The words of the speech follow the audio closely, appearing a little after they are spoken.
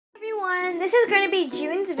this is going to be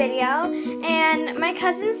June's video, and my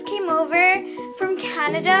cousins came over from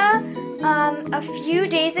Canada a few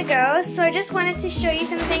days ago, so I just wanted to show you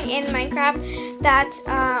something in Minecraft that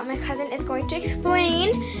my cousin is going to explain,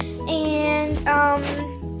 and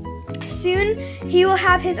soon he will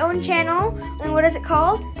have his own channel, and what is it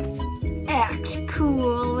called? X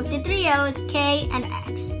Cool, with the 3 O's, K and X.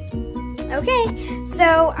 Okay,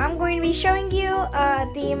 so I'm going to be showing you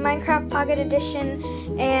the Minecraft Pocket Edition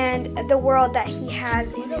and the world that he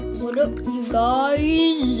has in it. What up, you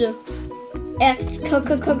guys? X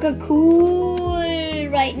Cool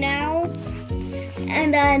right now,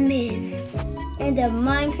 and I'm in the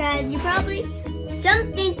Minecraft. You probably,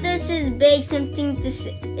 some think this is big, some think this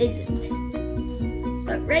isn't.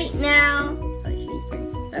 But right now,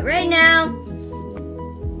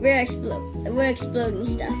 we're exploding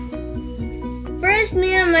stuff. First,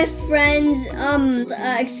 me and my friends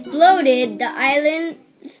exploded the islands,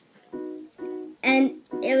 and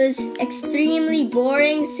it was extremely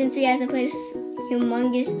boring since we had to place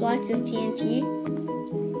humongous blocks of TNT,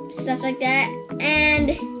 stuff like that, and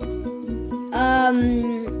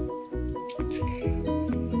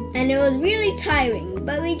it was really tiring.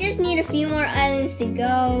 But we just need a few more islands to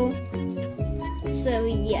go. So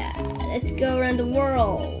yeah, let's go around the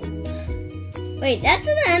world. Wait, that's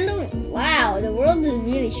the end of... Wow, the world is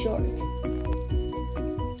really short.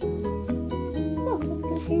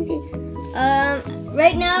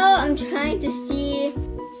 Right now I'm trying to see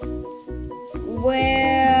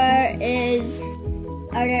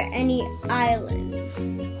are there any islands?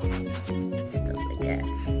 Stuff like that.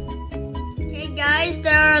 Okay guys,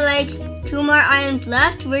 there are like 2 more islands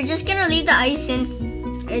left. We're just gonna leave the ice since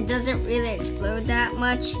it doesn't really explode that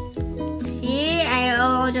much. See, and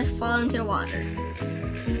it'll all just fall into the water.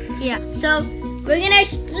 Yeah, so we're gonna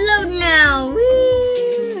explode now.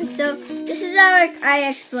 Whee! So this is how I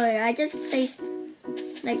exploded. I just placed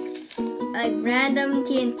like random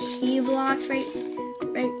TNT blocks right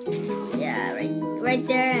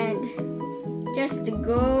there, and just to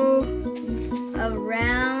go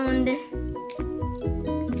around,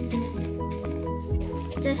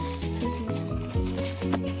 just placing this.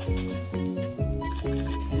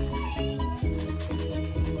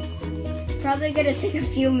 Probably gonna take a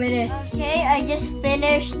few minutes. Okay, I just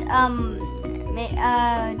finished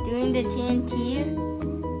doing the TNT,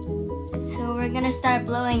 so we're gonna start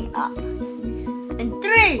blowing up. In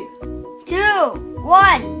 3, 2,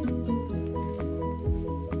 1.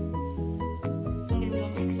 I'm gonna be an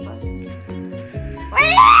explosion.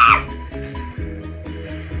 Wow.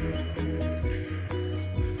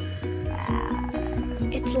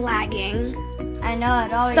 It's lagging. I know,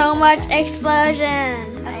 it always so much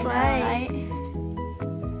explosion. That's why. Right?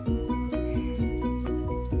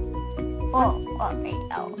 Oh.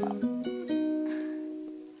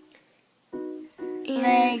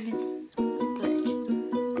 Legs. Glitch.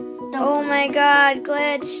 Oh my god,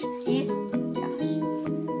 glitch. See?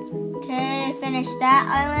 Okay, finish that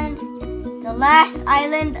island. The last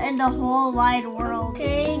island in the whole wide world.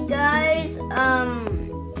 Okay, guys,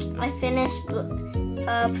 I finished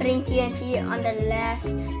putting TNT on the last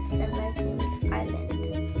selected island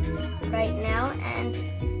right now, and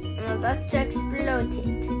I'm about to explode it.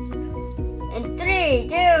 In 3,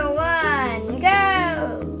 2, 1, go!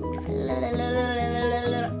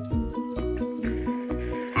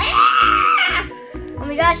 Oh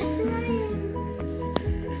my gosh!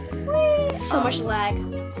 So much lag.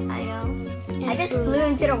 I know. I just flew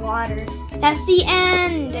into the water. That's the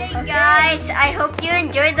end. Hey guys, I hope you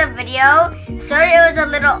enjoyed the video. Sorry it was a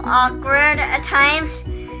little awkward at times.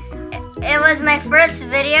 It was my first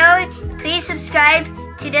video. Please subscribe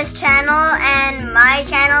to this channel and my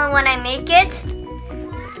channel when I make it.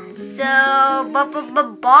 So,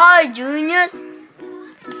 bye, Juniors.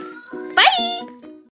 Bye.